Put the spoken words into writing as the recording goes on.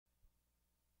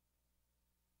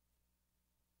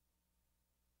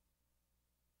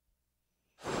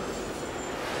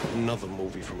Another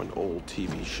movie from an old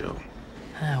TV show.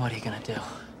 What are you gonna do?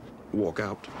 Walk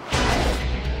out.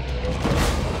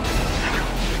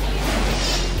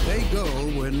 They go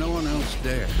where no one else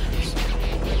dares.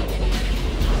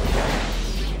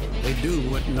 They do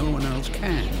what no one else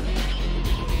can.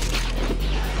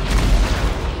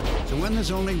 So when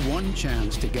there's only one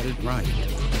chance to get it right,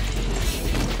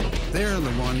 they're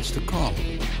the ones to call.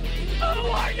 Who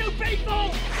are you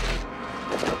people?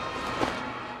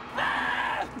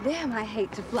 Damn, I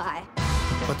hate to fly.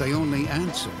 But they only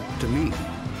answer to me.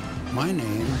 My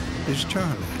name is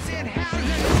Charlie.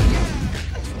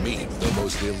 Meet the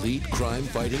most elite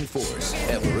crime-fighting force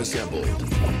ever assembled.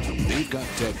 They've got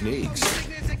techniques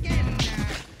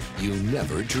you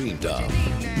never dreamed of.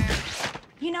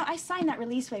 You know, I signed that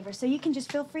release waiver, so you can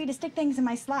just feel free to stick things in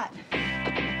my slot.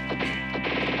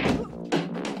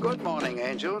 Good morning,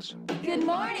 angels. Good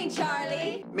morning,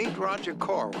 Charlie. Meet Roger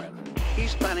Corwin.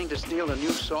 He's planning to steal a new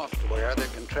software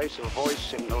that can trace a voice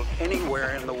signal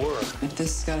anywhere in the world. If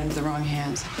this got into the wrong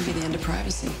hands, it would be the end of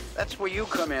privacy. That's where you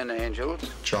come in, angels.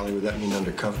 Charlie, would that mean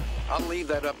undercover? I'll leave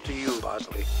that up to you,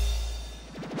 Bosley.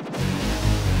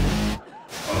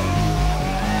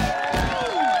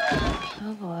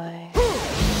 Oh, boy.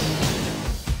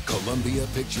 Columbia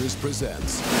Pictures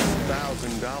presents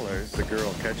 $1,000, the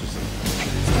girl catches him.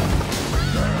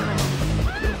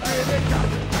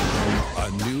 a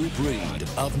new breed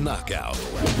of knockout.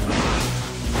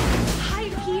 Hi,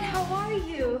 Pete. How are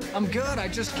you? I'm good. I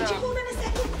just. Could you hold on a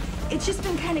second? It's just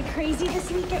been kind of crazy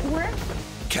this week at work.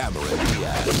 Cameron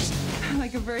Diaz. I'm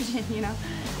like a virgin, you know?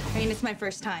 I mean, it's my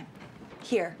first time.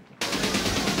 Here.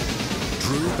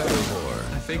 Drew Barrymore.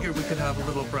 I figured we could have a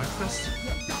little breakfast.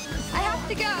 I have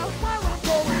to go.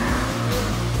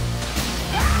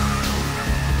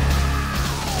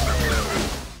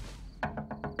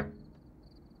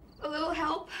 A little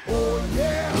help?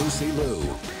 Lucy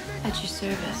Liu. At your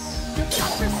service.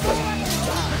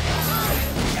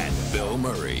 And Bill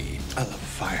Murray. I love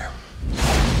fire.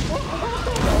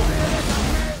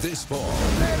 This fall,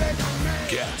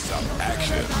 get some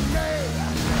action.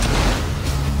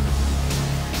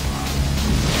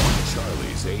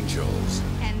 Charlie's Angels.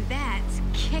 And that's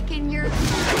kicking your